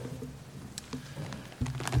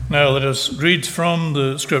Now let us read from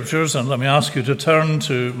the Scriptures, and let me ask you to turn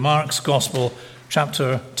to Mark's Gospel,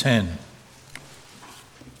 chapter 10.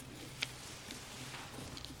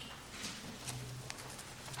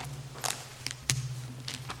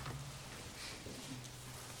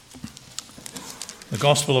 The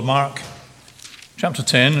Gospel of Mark, chapter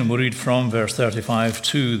 10, and we'll read from verse 35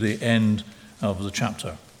 to the end of the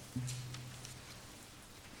chapter.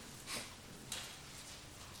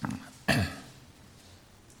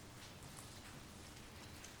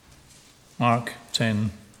 Mark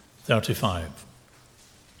 10:35.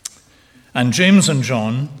 And James and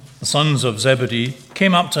John, the sons of Zebedee,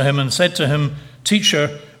 came up to him and said to him,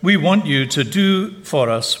 "Teacher, we want you to do for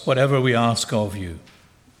us whatever we ask of you."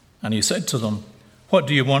 And he said to them, "What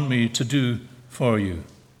do you want me to do for you?"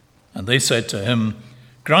 And they said to him,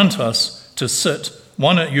 "Grant us to sit,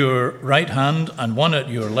 one at your right hand and one at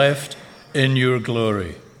your left, in your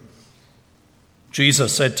glory."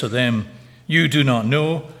 Jesus said to them, "You do not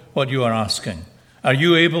know what you are asking. Are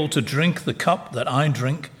you able to drink the cup that I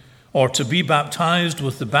drink, or to be baptized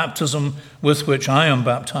with the baptism with which I am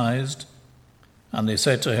baptized?" And they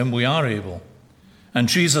said to him, "We are able." And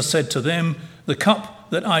Jesus said to them, "The cup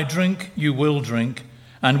that I drink you will drink,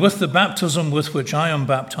 and with the baptism with which I am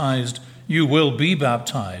baptized you will be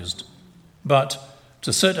baptized. But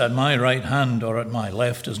to sit at my right hand or at my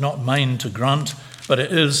left is not mine to grant, but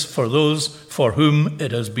it is for those for whom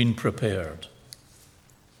it has been prepared."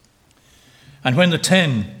 And when the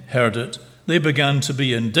 10 heard it, they began to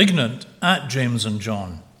be indignant at James and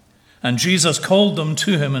John. And Jesus called them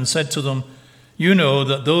to him and said to them, "You know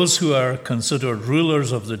that those who are considered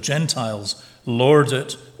rulers of the Gentiles lord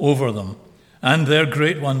it over them, and their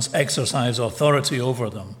great ones exercise authority over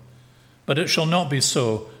them. But it shall not be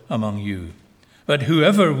so among you. But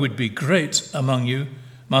whoever would be great among you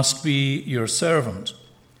must be your servant,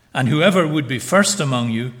 and whoever would be first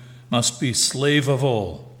among you must be slave of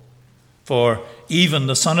all. For even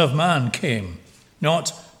the Son of Man came,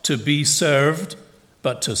 not to be served,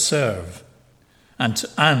 but to serve,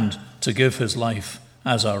 and to give his life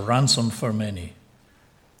as a ransom for many."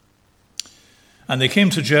 And they came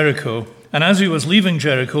to Jericho, and as he was leaving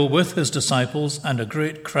Jericho with his disciples and a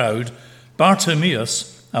great crowd,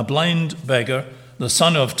 Bartimaeus, a blind beggar, the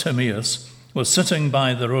son of Timaeus, was sitting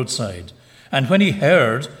by the roadside. And when he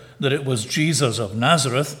heard that it was Jesus of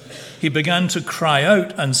Nazareth, he began to cry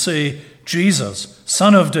out and say, "Jesus,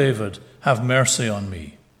 Son of David, have mercy on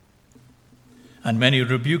me." And many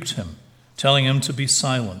rebuked him, telling him to be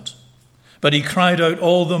silent. But he cried out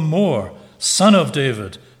all the more, "Son of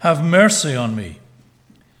David, have mercy on me."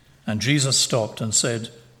 And Jesus stopped and said,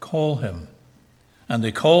 "Call him." And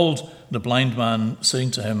they called the blind man,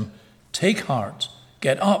 saying to him, "Take heart,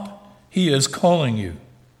 get up, he is calling you."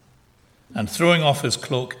 And throwing off his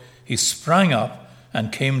cloak, he sprang up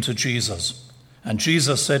and came to Jesus. And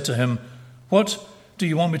Jesus said to him, "What do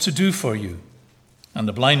you want me to do for you?" And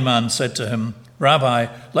the blind man said to him, "Rabbi,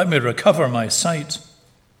 let me recover my sight."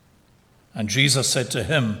 And Jesus said to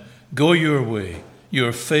him, "Go your way,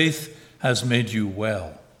 your faith has made you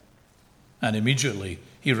well." And immediately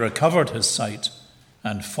he recovered his sight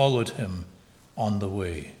and followed him on the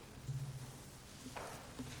way.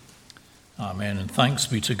 Amen, and thanks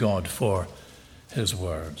be to God for his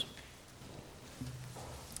word.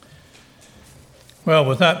 Well,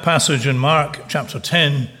 with that passage in Mark chapter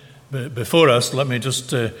 10 before us, let me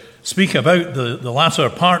just speak about the latter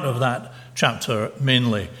part of that chapter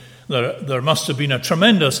mainly. There must have been a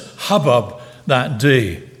tremendous hubbub that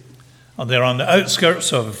day. They're on the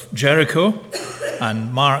outskirts of Jericho,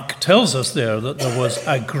 and Mark tells us there that there was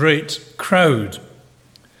a great crowd.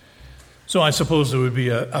 So I suppose there would be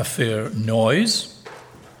a fair noise,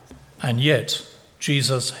 and yet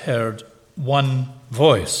Jesus heard one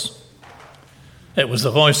voice. It was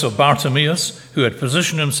the voice of Bartimaeus, who had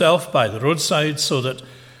positioned himself by the roadside so that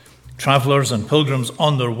travelers and pilgrims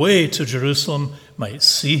on their way to Jerusalem might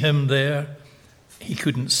see him there. He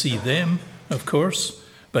couldn't see them, of course,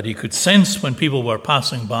 but he could sense when people were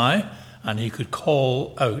passing by, and he could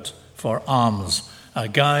call out for alms. A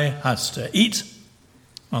guy has to eat,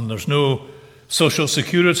 and there's no social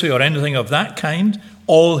security or anything of that kind.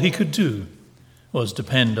 All he could do was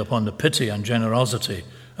depend upon the pity and generosity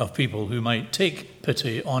of people who might take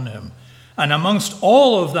pity on him. And amongst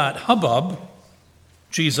all of that hubbub,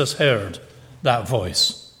 Jesus heard that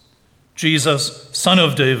voice. "Jesus, Son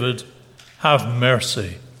of David, have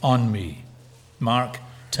mercy on me." Mark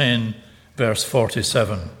 10, verse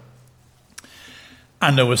 47.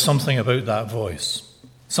 And there was something about that voice,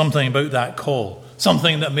 something about that call,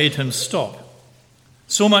 something that made him stop.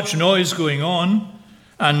 So much noise going on,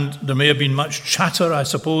 And there may have been much chatter, I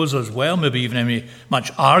suppose, as well, maybe even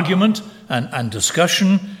much argument and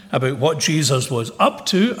discussion about what Jesus was up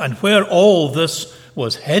to and where all this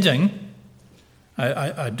was heading.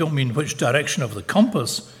 I don't mean which direction of the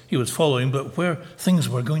compass he was following, but where things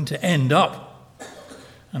were going to end up.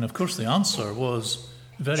 And of course the answer was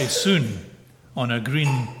very soon on a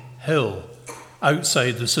green hill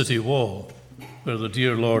outside the city wall, where the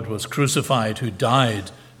dear Lord was crucified, who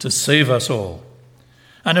died to save us all.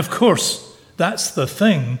 And of course, that's the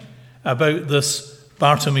thing about this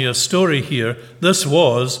Bartimaeus story here. This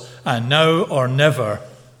was a now or never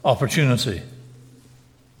opportunity.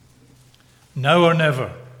 Now or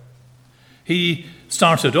never. He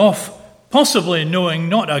started off possibly knowing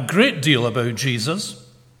not a great deal about Jesus,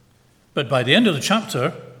 but by the end of the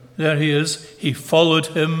chapter, there he is, he followed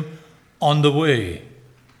him on the way,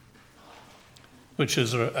 which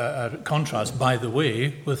is a contrast, by the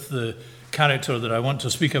way, with the character that I want to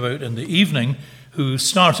speak about in the evening, who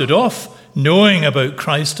started off knowing about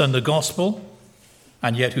Christ and the gospel,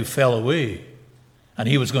 and yet who fell away, and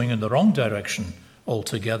he was going in the wrong direction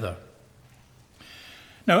altogether.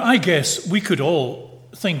 Now, I guess we could all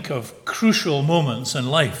think of crucial moments in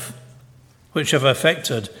life which have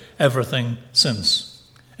affected everything since.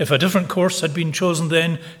 If a different course had been chosen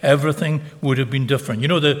then, everything would have been different. You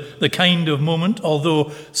know, the kind of moment,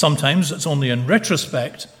 although sometimes it's only in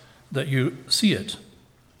retrospect that you see it.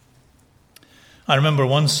 I remember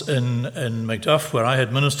once in Macduff, where I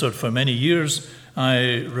had ministered for many years,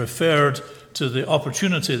 I referred to the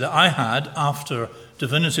opportunity that I had after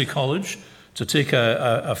Divinity College to take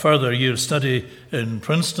a further year's study in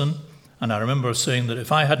Princeton. And I remember saying that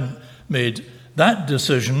if I hadn't made that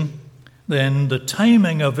decision, then the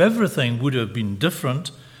timing of everything would have been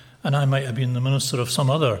different, and I might have been the minister of some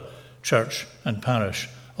other church and parish,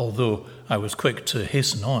 although I was quick to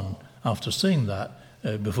hasten on after saying that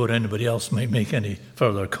before anybody else might make any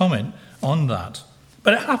further comment on that.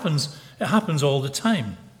 But it happens all the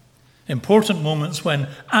time. Important moments when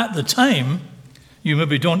at the time you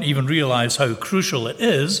maybe don't even realize how crucial it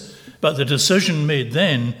is, but the decision made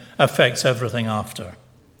then affects everything after.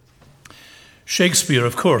 Shakespeare,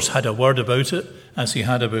 of course, had a word about it, as he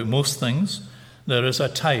had about most things. There is a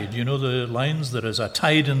tide. You know the lines? There is a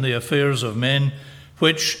tide in the affairs of men,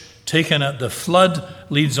 which, taken at the flood,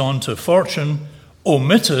 leads on to fortune.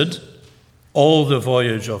 Omitted, all the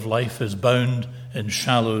voyage of life is bound in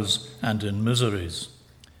shallows and in miseries.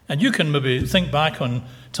 And you can maybe think back on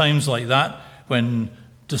times like that when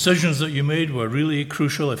decisions that you made were really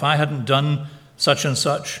crucial. If I hadn't done such and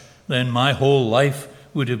such, then my whole life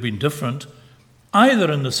would have been different.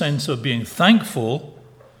 Either in the sense of being thankful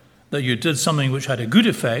that you did something which had a good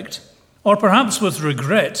effect, or perhaps with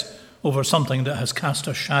regret over something that has cast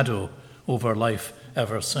a shadow over life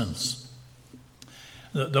ever since.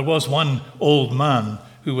 There was one old man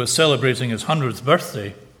who was celebrating his 100th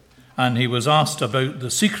birthday, and he was asked about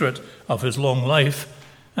the secret of his long life,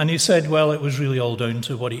 and he said, well, it was really all down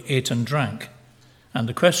to what he ate and drank. And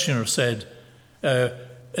the questioner said,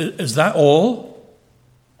 is that all?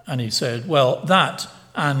 And he said, well, that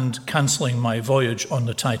and cancelling my voyage on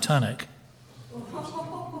the Titanic.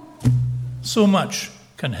 So much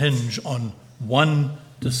can hinge on one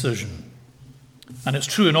decision. And it's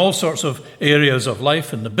true in all sorts of areas of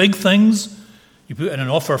life. In the big things, you put in an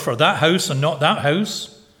offer for that house and not that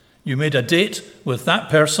house. You made a date with that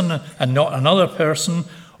person and not another person.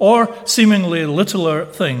 Or seemingly littler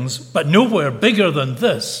things, but nowhere bigger than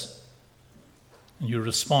this. And your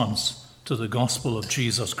response to the gospel of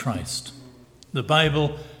Jesus Christ. The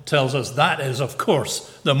Bible tells us that is, of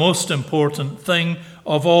course, the most important thing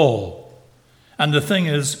of all. And the thing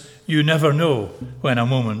is, you never know when a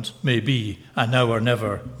moment may be a now or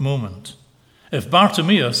never moment. If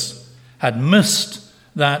Bartimaeus had missed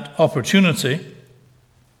that opportunity,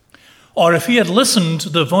 or if he had listened to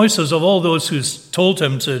the voices of all those who told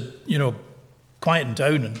him to, quieten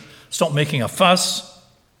down and stop making a fuss,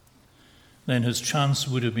 then his chance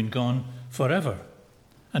would have been gone forever.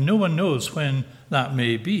 And no one knows when that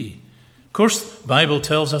may be. Of course, the Bible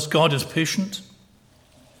tells us God is patient.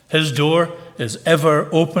 His door is ever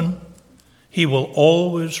open. He will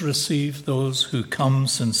always receive those who come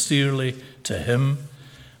sincerely to him.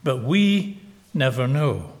 But we never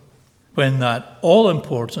know when that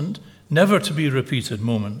all-important, never-to-be-repeated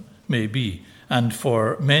moment may be. And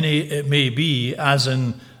for many, it may be, as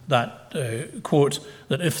in that quote,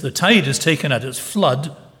 that if the tide is taken at its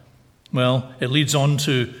flood, well, it leads on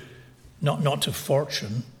to, not to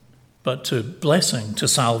fortune, but to blessing, to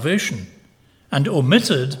salvation. And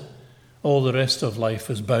omitted, all the rest of life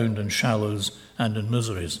is bound in shallows and in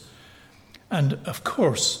miseries. And of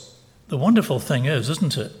course, the wonderful thing is,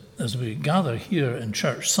 isn't it, as we gather here in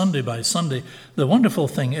church Sunday by Sunday, the wonderful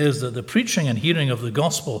thing is that the preaching and hearing of the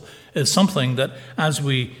gospel is something that as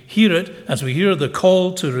we hear it, as we hear the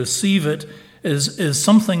call to receive it, is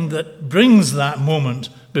something that brings that moment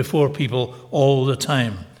before people all the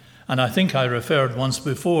time. And I think I referred once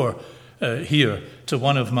before here to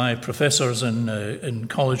one of my professors in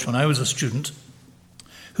college when I was a student,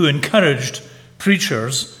 who encouraged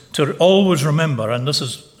preachers to always remember, and this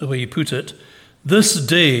is the way he put it, this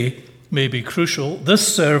day may be crucial,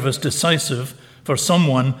 this service decisive for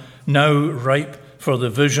someone now ripe for the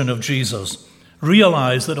vision of Jesus.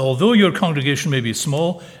 Realize that although your congregation may be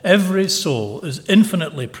small, every soul is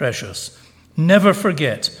infinitely precious. Never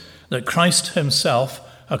forget that Christ himself,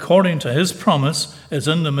 according to his promise, is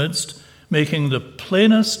in the midst, making the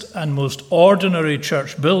plainest and most ordinary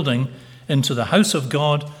church building into the house of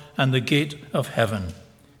God and the gate of heaven.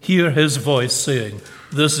 Hear his voice saying,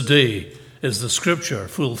 this day is the scripture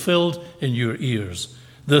fulfilled in your ears.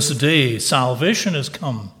 This day salvation is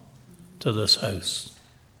come to this house.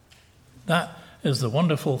 That is the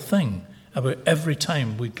wonderful thing about every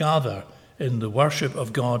time we gather in the worship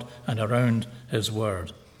of God and around his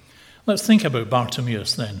word. Let's think about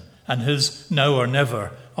Bartimaeus then and his now or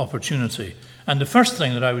never opportunity. And the first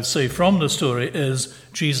thing that I would say from the story is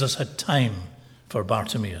Jesus had time for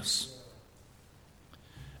Bartimaeus.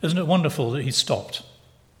 Isn't it wonderful that he stopped?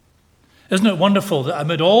 Isn't it wonderful that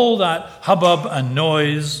amid all that hubbub and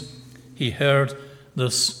noise, he heard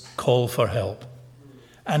this call for help?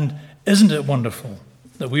 And isn't it wonderful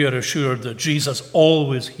that we are assured that Jesus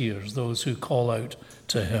always hears those who call out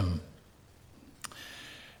to him?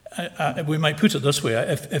 We might put it this way,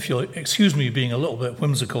 if you'll excuse me being a little bit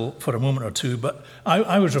whimsical for a moment or two, but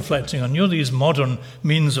I was reflecting on, these modern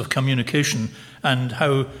means of communication and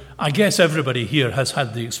how I guess everybody here has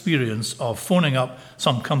had the experience of phoning up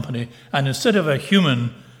some company and instead of a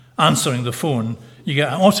human answering the phone, you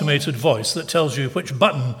get an automated voice that tells you which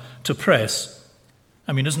button to press.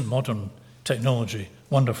 I mean, isn't modern technology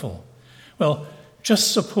wonderful? Well,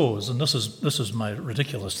 just suppose, and this is my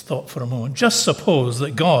ridiculous thought for a moment, just suppose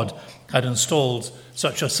that God had installed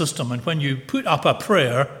such a system, and when you put up a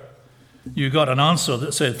prayer, you got an answer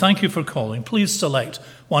that said, thank you for calling. Please select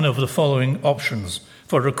one of the following options.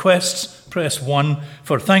 For requests, press 1.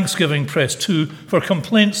 For thanksgiving, press 2. For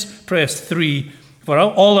complaints, press 3. For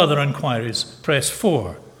all other inquiries, press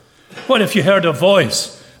 4. What if you heard a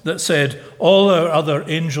voice that said, all our other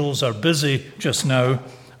angels are busy just now,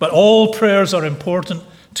 but all prayers are important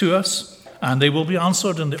to us, and they will be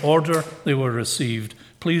answered in the order they were received.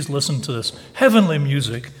 Please listen to this heavenly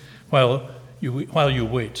music while you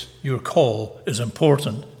wait. Your call is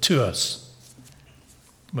important to us.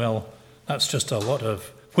 Well, that's just a lot of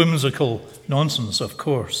whimsical nonsense, of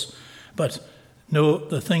course. But no,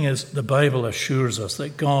 the thing is, the Bible assures us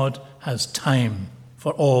that God has time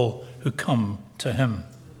for all who come to him.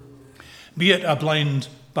 Be it a blind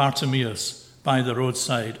Bartimaeus by the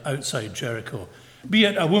roadside outside Jericho, be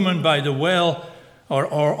it a woman by the well,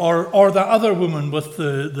 or the other woman with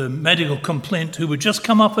the medical complaint who would just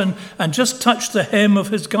come up and just touch the hem of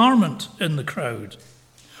his garment in the crowd,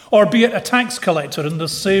 or be it a tax collector in the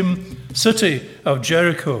same city of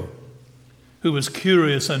Jericho who was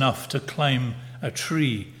curious enough to climb a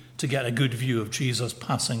tree to get a good view of Jesus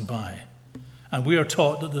passing by. And we are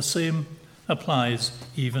taught that the same applies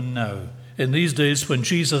even now. In these days when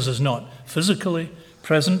Jesus is not physically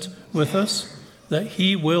present with us, that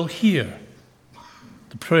he will hear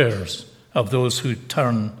the prayers of those who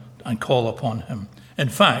turn and call upon him. In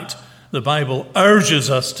fact, the Bible urges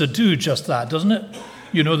us to do just that, doesn't it?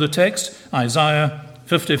 You know the text, Isaiah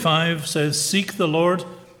 55 says, seek the Lord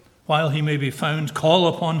while he may be found, call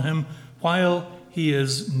upon him while he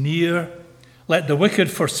is near. Let the wicked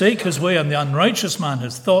forsake his way and the unrighteous man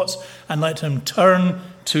his thoughts, and let him turn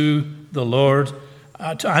to the Lord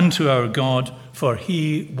and to our God, for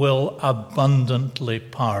he will abundantly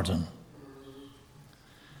pardon.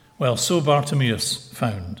 Well, so Bartimaeus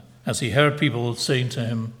found, as he heard people saying to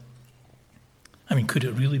him, I mean, could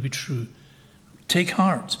it really be true? Take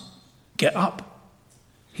heart, get up,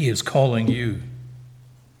 he is calling you.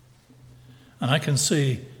 And I can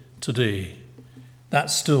say today,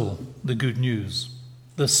 that's still the good news.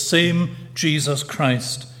 The same Jesus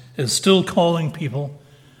Christ is still calling people,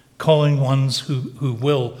 calling ones who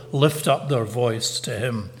will lift up their voice to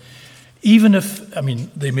him. Even if,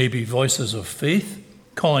 they may be voices of faith,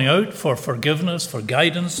 calling out for forgiveness, for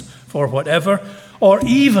guidance, for whatever, or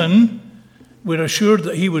even we're assured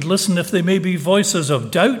that he would listen if they may be voices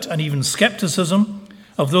of doubt and even skepticism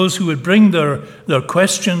of those who would bring their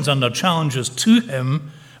questions and their challenges to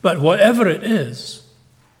him. But whatever it is,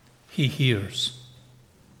 he hears.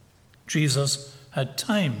 Jesus had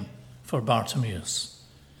time for Bartimaeus,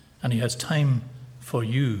 and he has time for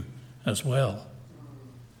you as well.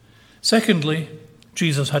 Secondly,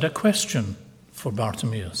 Jesus had a question for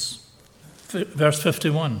Bartimaeus. Verse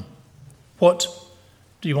 51, what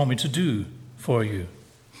do you want me to do for you?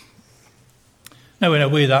 Now, in a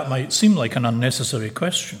way, that might seem like an unnecessary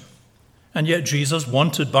question. And yet Jesus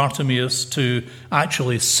wanted Bartimaeus to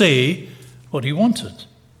actually say what he wanted.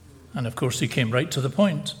 And of course, he came right to the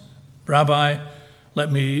point. Rabbi,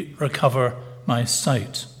 let me recover my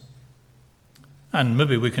sight. And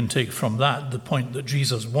maybe we can take from that the point that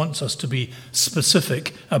Jesus wants us to be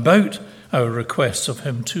specific about our requests of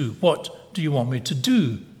him too. What do you want me to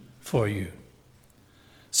do for you?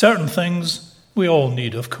 Certain things we all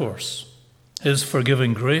need, of course. His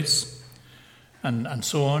forgiving grace and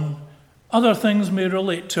so on. Other things may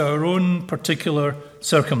relate to our own particular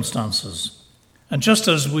circumstances. And just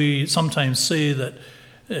as we sometimes say that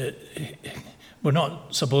we're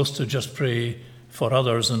not supposed to just pray for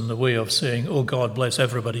others in the way of saying, oh God, bless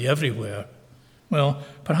everybody everywhere. Well,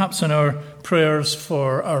 perhaps in our prayers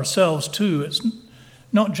for ourselves too, it's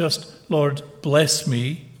not just, Lord, bless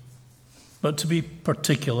me, but to be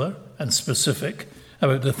particular and specific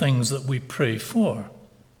about the things that we pray for.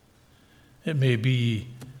 It may be,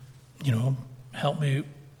 help me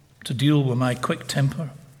to deal with my quick temper.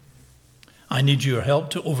 I need your help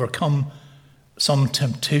to overcome some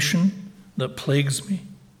temptation that plagues me.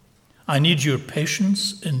 I need your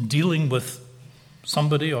patience in dealing with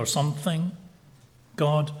somebody or something.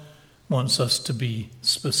 God wants us to be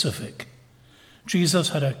specific. Jesus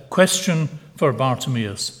had a question for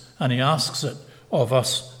Bartimaeus, and he asks it of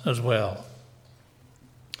us as well.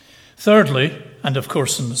 Thirdly, and of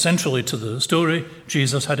course centrally to the story,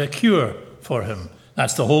 Jesus had a cure for him.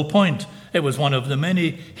 That's the whole point. It was one of the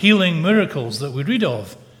many healing miracles that we read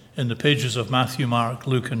of in the pages of Matthew, Mark,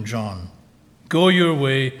 Luke, and John. Go your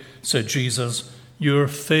way, said Jesus. Your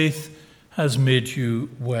faith has made you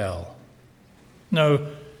well. Now,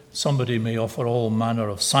 somebody may offer all manner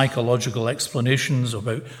of psychological explanations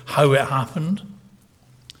about how it happened,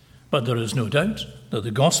 but there is no doubt that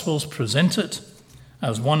the Gospels present it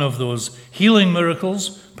as one of those healing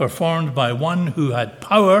miracles performed by one who had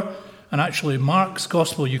power. And actually, Mark's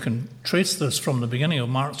Gospel, you can trace this from the beginning of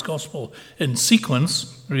Mark's Gospel in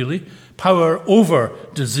sequence, really. Power over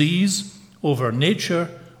disease, over nature,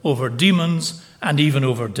 over demons, and even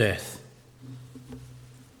over death.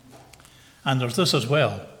 And there's this as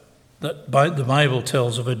well, that the Bible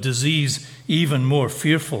tells of a disease even more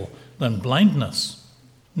fearful than blindness,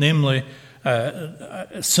 namely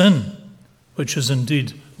sin, which is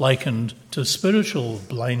indeed likened to spiritual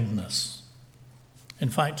blindness. In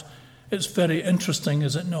fact, it's very interesting,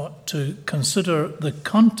 is it not, to consider the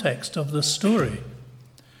context of this story.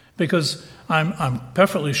 Because I'm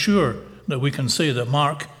perfectly sure that we can say that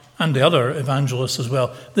Mark and the other evangelists as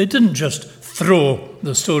well, they didn't just throw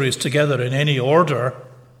the stories together in any order,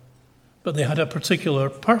 but they had a particular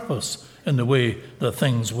purpose in the way that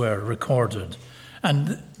things were recorded.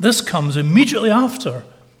 And this comes immediately after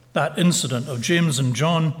that incident of James and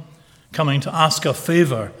John coming to ask a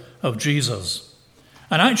favor of Jesus.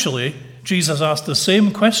 And actually, Jesus asked the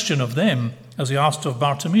same question of them as he asked of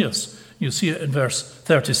Bartimaeus. You see it in verse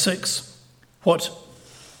 36. What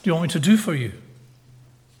do you want me to do for you?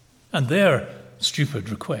 And their stupid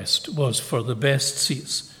request was for the best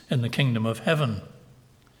seats in the kingdom of heaven.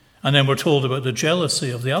 And then we're told about the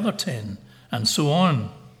jealousy of the other 10, and so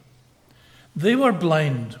on. They were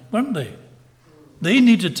blind, weren't they? They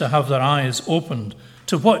needed to have their eyes opened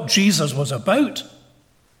to what Jesus was about.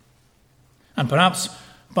 And perhaps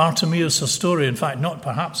Bartimaeus' story, in fact, not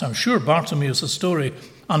perhaps, I'm sure Bartimaeus' story,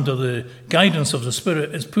 under the guidance of the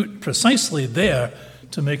Spirit, is put precisely there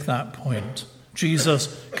to make that point.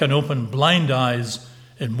 Jesus can open blind eyes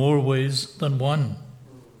in more ways than one.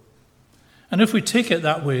 And if we take it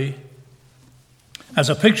that way, as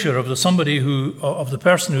a picture of the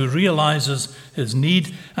person who realizes his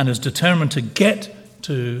need and is determined to get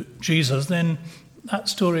to Jesus, then that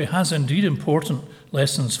story has indeed important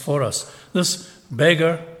lessons for us. This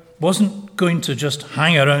beggar wasn't going to just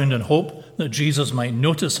hang around and hope that Jesus might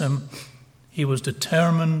notice him. He was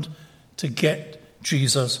determined to get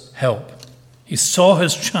Jesus' help. He saw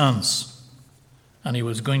his chance and he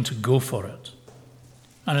was going to go for it.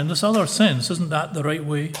 And in this other sense, isn't that the right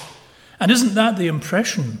way? And isn't that the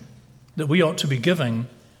impression that we ought to be giving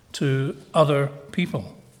to other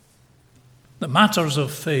people? The matters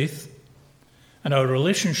of faith and our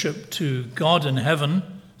relationship to God in heaven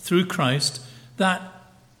through Christ, that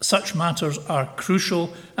such matters are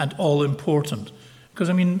crucial and all important. Because,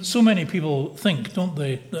 I mean, so many people think, don't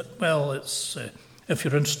they, that, well, it's if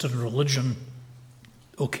you're interested in religion,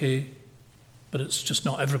 okay, but it's just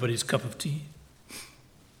not everybody's cup of tea.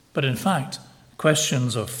 But in fact,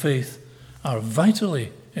 questions of faith are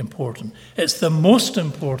vitally important. It's the most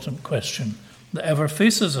important question that ever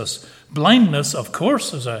faces us. Blindness, of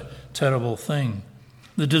course, is a terrible thing.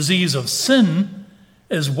 The disease of sin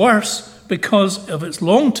is worse because of its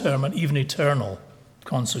long-term and even eternal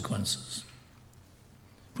consequences.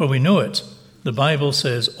 For we know it. The Bible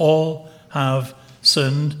says all have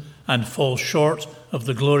sinned and fall short of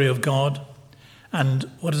the glory of God. And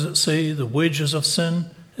what does it say? The wages of sin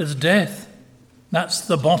is death. That's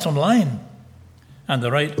the bottom line. And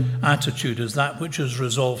the right attitude is that which is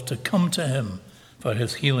resolved to come to him for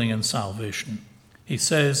his healing and salvation. He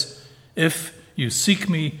says, if you seek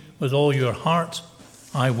me with all your heart,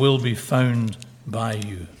 I will be found by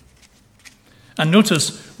you. And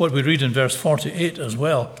notice what we read in verse 48 as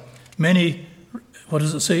well. Many, what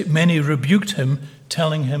does it say? Many rebuked him,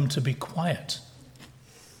 telling him to be quiet.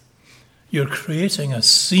 You're creating a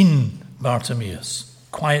scene, Bartimaeus.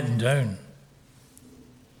 Quieten down.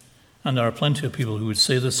 And there are plenty of people who would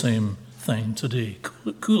say the same thing today.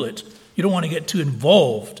 Cool it. You don't want to get too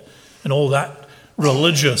involved in all that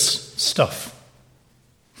religious stuff.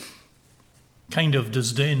 Kind of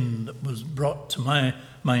disdain that was brought to my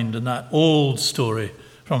mind in that old story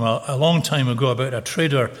from a long time ago about a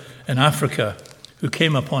trader in Africa who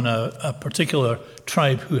came upon a particular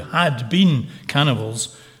tribe who had been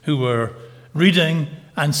cannibals, who were reading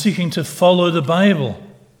and seeking to follow the Bible.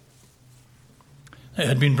 It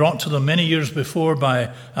had been brought to them many years before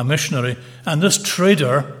by a missionary, and this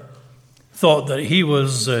trader thought that he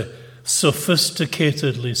was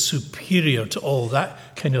sophisticatedly superior to all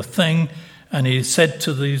that kind of thing, and he said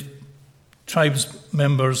to these tribes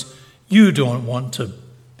members, you don't want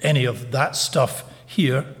any of that stuff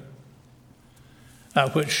here.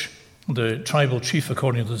 At which the tribal chief,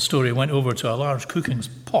 according to the story, went over to a large cooking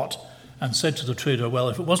pot and said to the trader, well,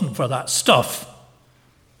 if it wasn't for that stuff,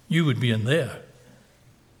 you would be in there.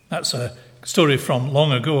 That's a story from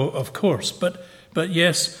long ago, of course. But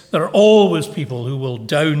yes, there are always people who will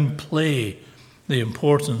downplay the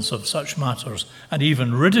importance of such matters and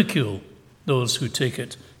even ridicule those who take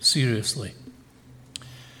it seriously.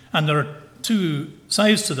 And there are two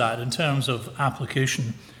sides to that in terms of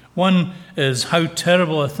application. One is how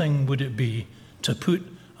terrible a thing would it be to put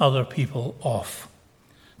other people off,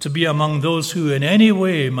 to be among those who in any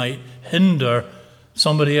way might hinder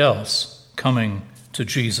somebody else coming to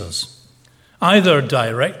Jesus, either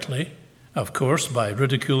directly, of course, by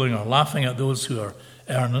ridiculing or laughing at those who are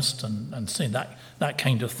earnest and saying that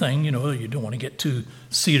kind of thing. You know, you don't want to get too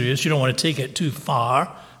serious, you don't want to take it too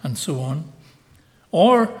far, and so on.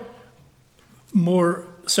 Or more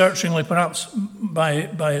searchingly, perhaps,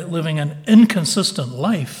 by living an inconsistent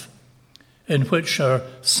life in which our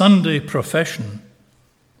Sunday profession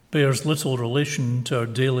bears little relation to our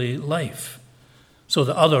daily life, so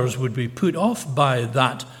that others would be put off by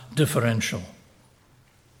that differential.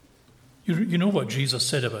 You know what Jesus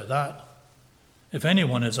said about that. If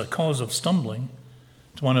anyone is a cause of stumbling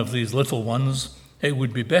to one of these little ones, it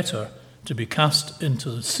would be better to be cast into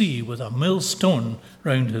the sea with a millstone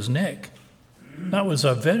round his neck. That was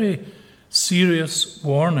a very serious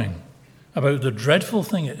warning about the dreadful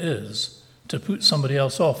thing it is to put somebody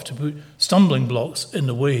else off, to put stumbling blocks in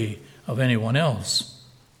the way of anyone else.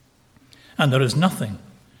 And there is nothing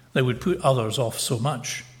that would put others off so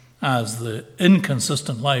much as the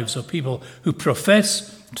inconsistent lives of people who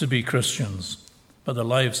profess to be Christians, but their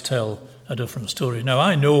lives tell a different story. Now,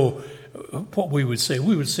 I know what we would say.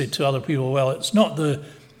 We would say to other people, well, it's not the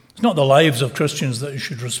lives of Christians that you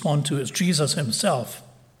should respond to, it's Jesus himself.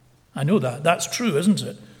 I know that. That's true, isn't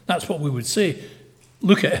it? That's what we would say.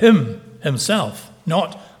 Look at him himself,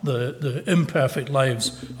 not the imperfect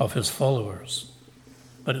lives of his followers.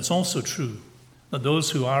 But it's also true that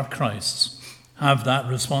those who are Christ's have that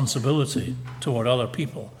responsibility toward other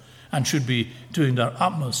people and should be doing their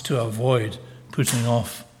utmost to avoid putting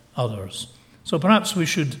off others. So perhaps we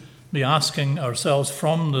should be asking ourselves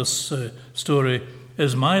from this story,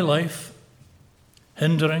 is my life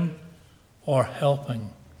hindering or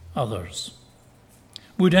helping others?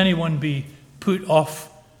 Would anyone be put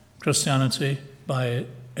off Christianity by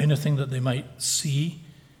anything that they might see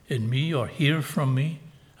in me or hear from me?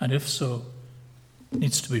 And if so, it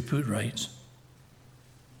needs to be put right.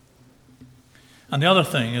 And the other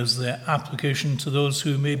thing is the application to those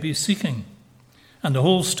who may be seeking. And the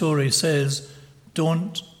whole story says,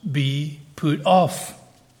 don't be put off.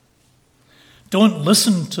 Don't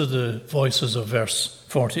listen to the voices of verse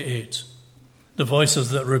 48, the voices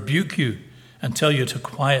that rebuke you and tell you to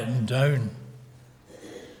quieten down.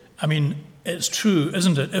 I mean, it's true,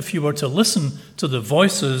 isn't it? If you were to listen to the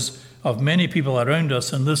voices of many people around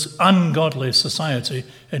us in this ungodly society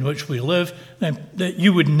in which we live, then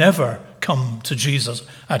you would never come to Jesus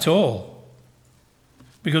at all.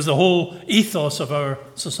 Because the whole ethos of our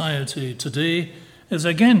society today is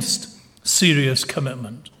against serious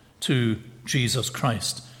commitment to Jesus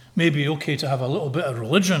Christ. Maybe okay to have a little bit of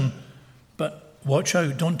religion, but watch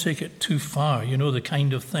out, don't take it too far. You know the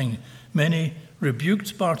kind of thing. Many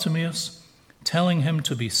rebuked Bartimaeus, telling him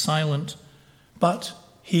to be silent, but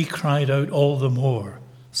he cried out all the more,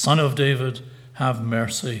 "Son of David, have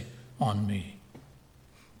mercy on me."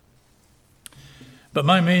 But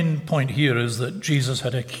my main point here is that Jesus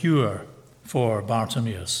had a cure for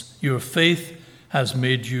Bartimaeus. Your faith has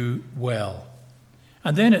made you well.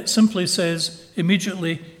 And then it simply says,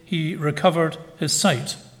 immediately he recovered his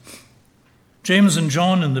sight. James and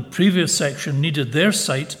John in the previous section needed their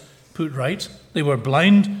sight put right. They were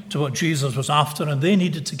blind to what Jesus was after, and they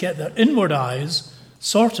needed to get their inward eyes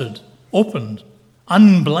sorted, opened,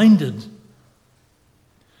 unblinded.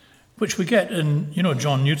 Which we get in,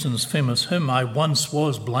 John Newton's famous hymn, "I once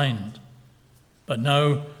was blind, but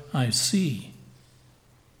now I see."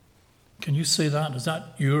 Can you say that? Is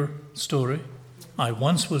that your story? I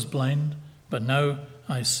once was blind, but now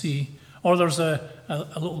I see. Or there's a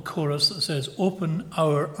little chorus that says, "Open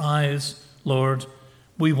our eyes, Lord.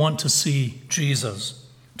 We want to see Jesus,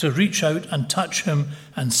 to reach out and touch him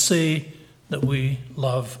and say that we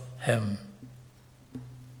love him."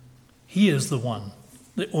 He is the one,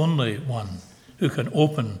 the only one, who can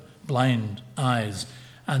open blind eyes.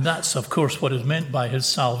 And that's, of course, what is meant by his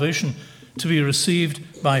salvation, to be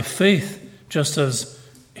received by faith, just as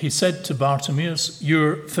he said to Bartimaeus,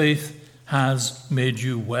 "Your faith has made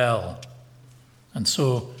you well." And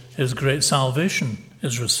so his great salvation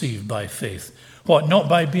is received by faith. What, not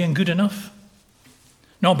by being good enough?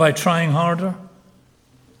 Not by trying harder?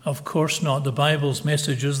 Of course not. The Bible's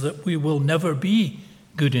message is that we will never be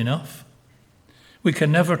good enough. We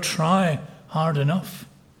can never try hard enough.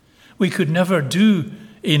 We could never do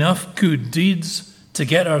enough good deeds to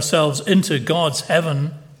get ourselves into God's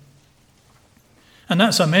heaven. And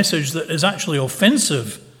that's a message that is actually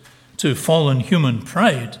offensive to fallen human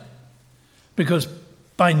pride. Because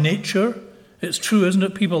by nature, it's true, isn't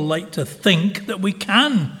it? People like to think that we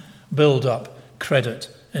can build up credit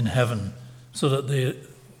in heaven so that they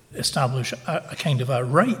establish a kind of a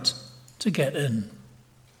right to get in.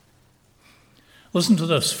 Listen to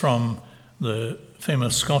this from the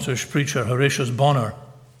famous Scottish preacher Horatius Bonar.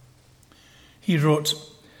 He wrote,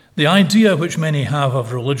 "The idea which many have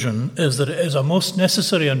of religion is that it is a most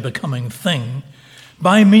necessary and becoming thing,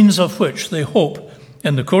 by means of which they hope,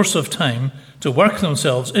 in the course of time, to work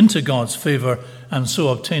themselves into God's favour and so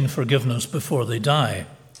obtain forgiveness before they die.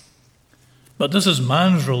 But this is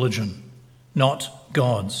man's religion, not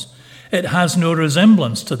God's. It has no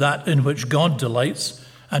resemblance to that in which God delights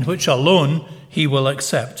and which alone he will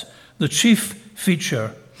accept. The chief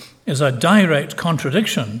feature is a direct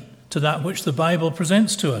contradiction to that which the Bible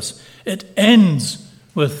presents to us. It ends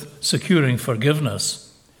with securing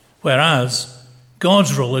forgiveness, whereas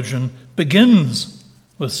God's religion begins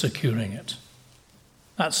with securing it."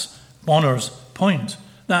 That's Bonar's point.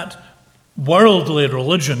 That worldly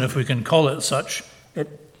religion, if we can call it such,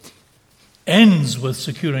 it ends with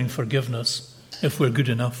securing forgiveness if we're good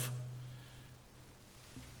enough.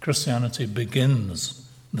 Christianity begins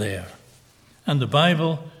there. And the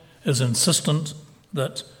Bible is insistent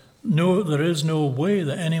that there is no way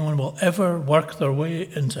that anyone will ever work their way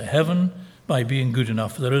into heaven by being good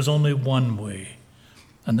enough. There is only one way,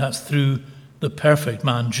 and that's through the perfect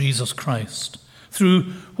man, Jesus Christ.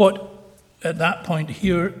 Through what at that point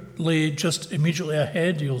here lay just immediately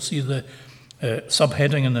ahead. You'll see the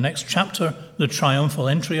subheading in the next chapter, the triumphal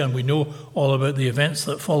entry, and we know all about the events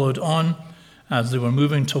that followed on as they were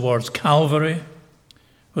moving towards Calvary,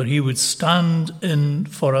 where he would stand in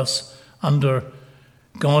for us under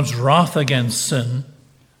God's wrath against sin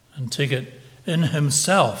and take it in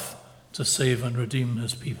himself to save and redeem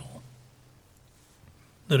his people.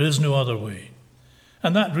 There is no other way.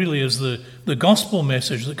 And that really is the gospel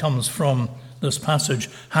message that comes from this passage.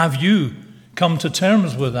 Have you come to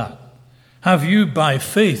terms with that? Have you, by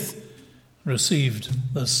faith,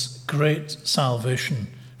 received this great salvation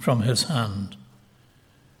from his hand?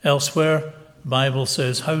 Elsewhere, the Bible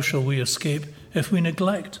says, how shall we escape if we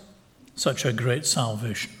neglect such a great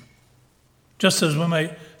salvation? Just as we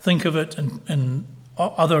might think of it in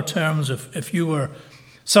other terms, if you were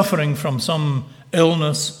suffering from some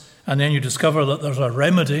illness and then you discover that there's a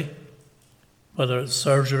remedy, whether it's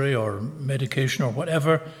surgery or medication or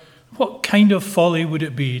whatever, What kind of folly would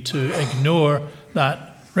it be to ignore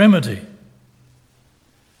that remedy?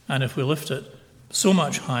 And if we lift it so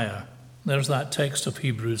much higher, there's that text of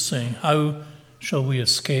Hebrews saying, how shall we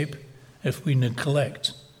escape if we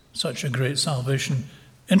neglect such a great salvation?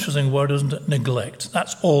 Interesting word, isn't it? Neglect.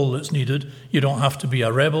 That's all that's needed. You don't have to be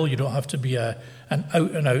a rebel. You don't have to be an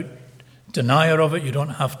out-and-out denier of it. You don't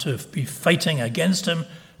have to be fighting against him.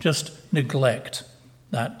 Just neglect.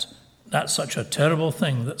 That's such a terrible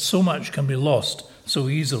thing that so much can be lost so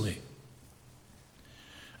easily.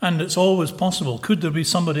 And it's always possible. Could there be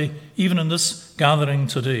somebody, even in this gathering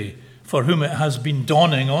today, for whom it has been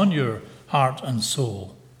dawning on your heart and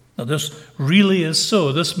soul? Now this really is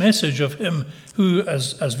so. This message of him who,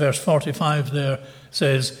 as verse 45 there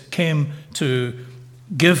says, came to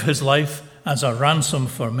give his life as a ransom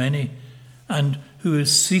for many, and who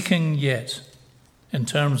is seeking yet, in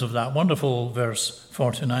terms of that wonderful verse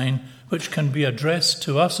 49, which can be addressed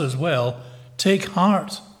to us as well, take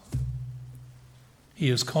heart. He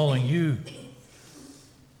is calling you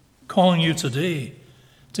today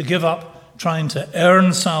to give up trying to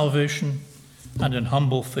earn salvation and in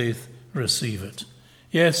humble faith receive it.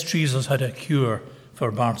 Yes, Jesus had a cure for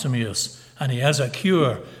Bartimaeus, and he has a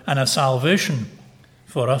cure and a salvation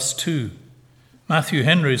for us too. Matthew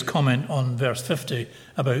Henry's comment on verse 50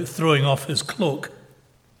 about throwing off his cloak.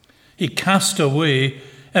 He cast away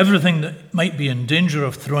everything that might be in danger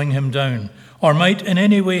of throwing him down or might in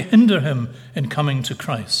any way hinder him in coming to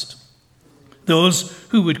Christ. Those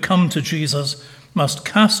who would come to Jesus must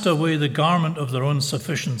cast away the garment of their own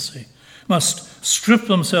sufficiency, must strip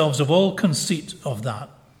themselves of all conceit of that,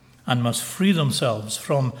 and must free themselves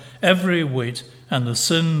from every weight and the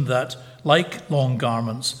sin that, like long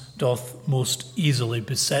garments, doth most easily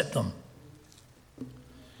beset them.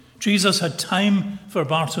 Jesus had time for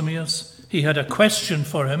Bartimaeus. He had a question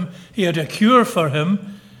for him. He had a cure for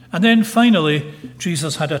him. And then finally,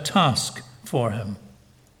 Jesus had a task for him.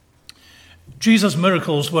 Jesus'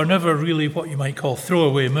 miracles were never really what you might call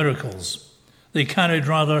throwaway miracles. They carried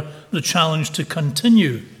rather the challenge to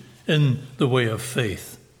continue in the way of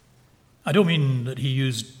faith. I don't mean that he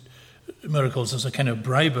used miracles as a kind of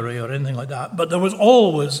bribery or anything like that, but there was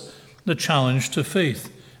always the challenge to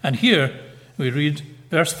faith. And here we read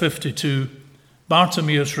verse 52,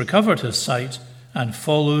 Bartimaeus recovered his sight and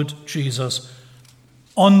followed Jesus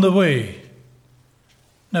on the way.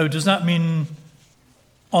 Now, does that mean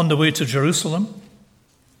on the way to Jerusalem?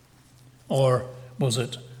 Or was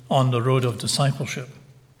it on the road of discipleship?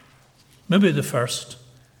 Maybe the first.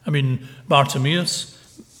 I mean,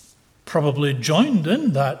 Bartimaeus probably joined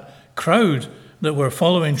in that crowd that were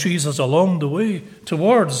following Jesus along the way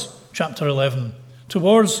towards chapter 11,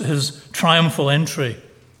 towards his triumphal entry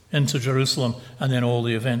into Jerusalem and then all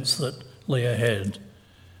the events that lay ahead.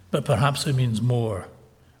 But perhaps it means more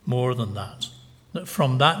than that. That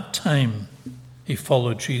from that time he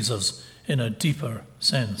followed Jesus in a deeper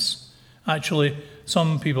sense. Actually,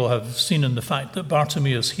 some people have seen in the fact that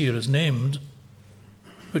Bartimaeus here is named,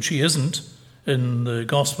 which he isn't in the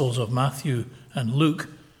Gospels of Matthew and Luke,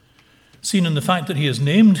 seen in the fact that he is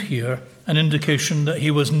named here an indication that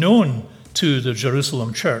he was known to the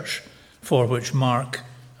Jerusalem church, for which Mark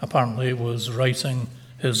apparently was writing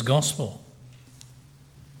his gospel.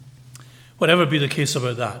 Whatever be the case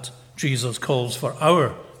about that, Jesus calls for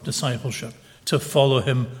our discipleship to follow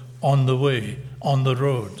him on the way, on the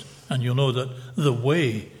road. And you'll know that the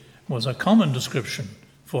way was a common description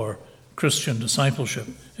for Christian discipleship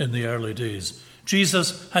in the early days.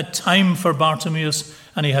 Jesus had time for Bartimaeus,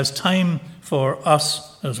 and he has time for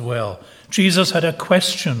us as well. Jesus had a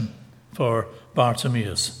question for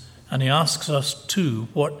Bartimaeus, and he asks us too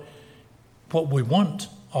what we want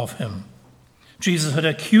of him. Jesus had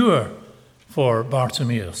a cure for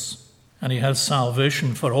Bartimaeus, and he has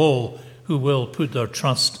salvation for all who will put their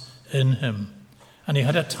trust in him. And he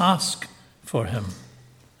had a task for him,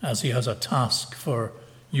 as he has a task for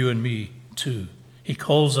you and me too. He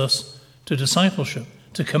calls us to discipleship,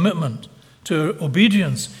 to commitment, to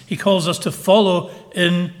obedience. He calls us to follow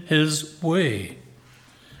in his way.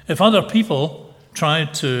 If other people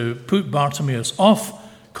tried to put Bartimaeus off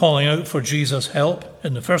calling out for Jesus' help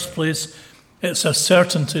in the first place, it's a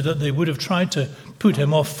certainty that they would have tried to put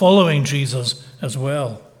him off following Jesus as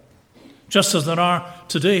well. Just as there are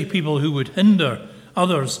today people who would hinder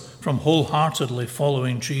others from wholeheartedly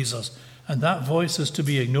following Jesus, and that voice is to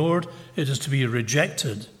be ignored, it is to be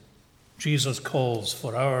rejected. Jesus calls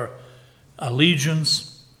for our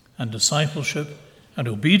allegiance and discipleship and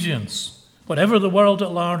obedience, whatever the world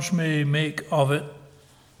at large may make of it,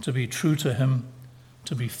 to be true to him,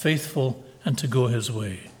 to be faithful, and to go his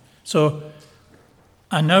way. So,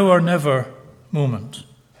 a now or never moment.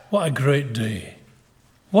 what a great day.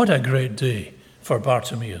 What a great day for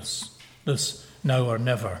Bartimaeus, this now or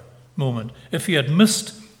never moment. If he had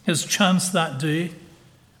missed his chance that day,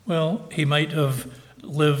 well, he might have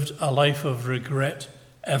lived a life of regret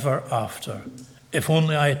ever after. If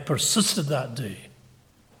only I had persisted that day,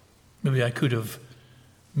 maybe it could have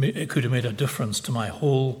made a difference to my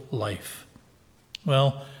whole life.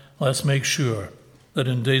 Well, let's make sure that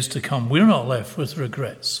in days to come we're not left with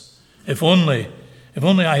regrets. If only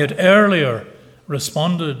I had earlier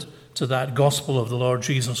responded to that gospel of the Lord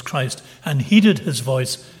Jesus Christ and heeded his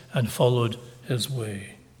voice and followed his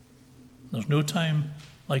way. There's no time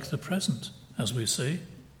like the present, as we say.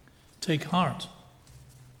 Take heart.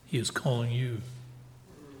 He is calling you.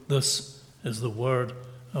 This is the word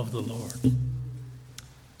of the Lord.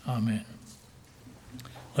 Amen.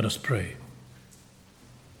 Let us pray.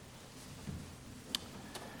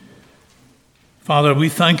 Father, we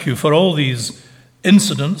thank you for all these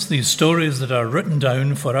incidents, these stories that are written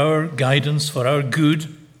down for our guidance, for our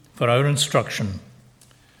good, for our instruction.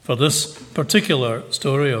 For this particular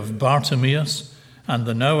story of Bartimaeus and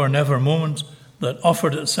the now or never moment that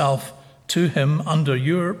offered itself to him under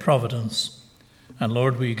your providence. And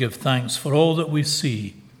Lord, we give thanks for all that we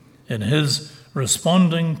see in his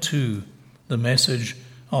responding to the message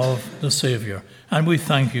of the Saviour. And we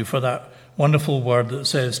thank you for that wonderful word that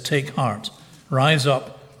says, take heart, rise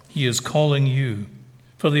up, he is calling you,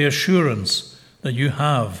 for the assurance that you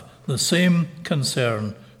have the same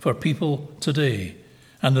concern for people today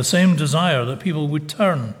and the same desire that people would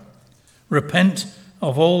turn, repent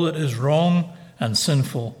of all that is wrong and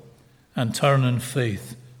sinful, and turn in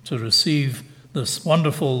faith to receive this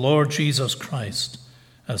wonderful Lord Jesus Christ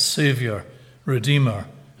as Saviour, Redeemer,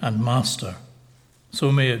 and Master.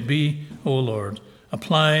 So may it be, O Lord.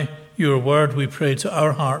 Apply your word, we pray, to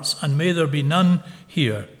our hearts, and may there be none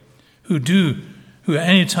here who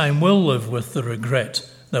any time will live with the regret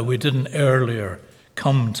that we didn't earlier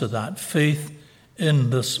come to that faith in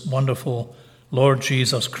this wonderful Lord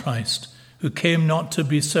Jesus Christ, who came not to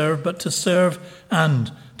be served, but to serve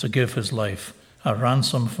and to give his life a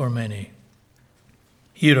ransom for many.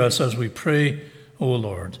 Hear us as we pray, O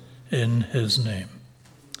Lord, in his name.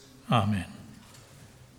 Amen.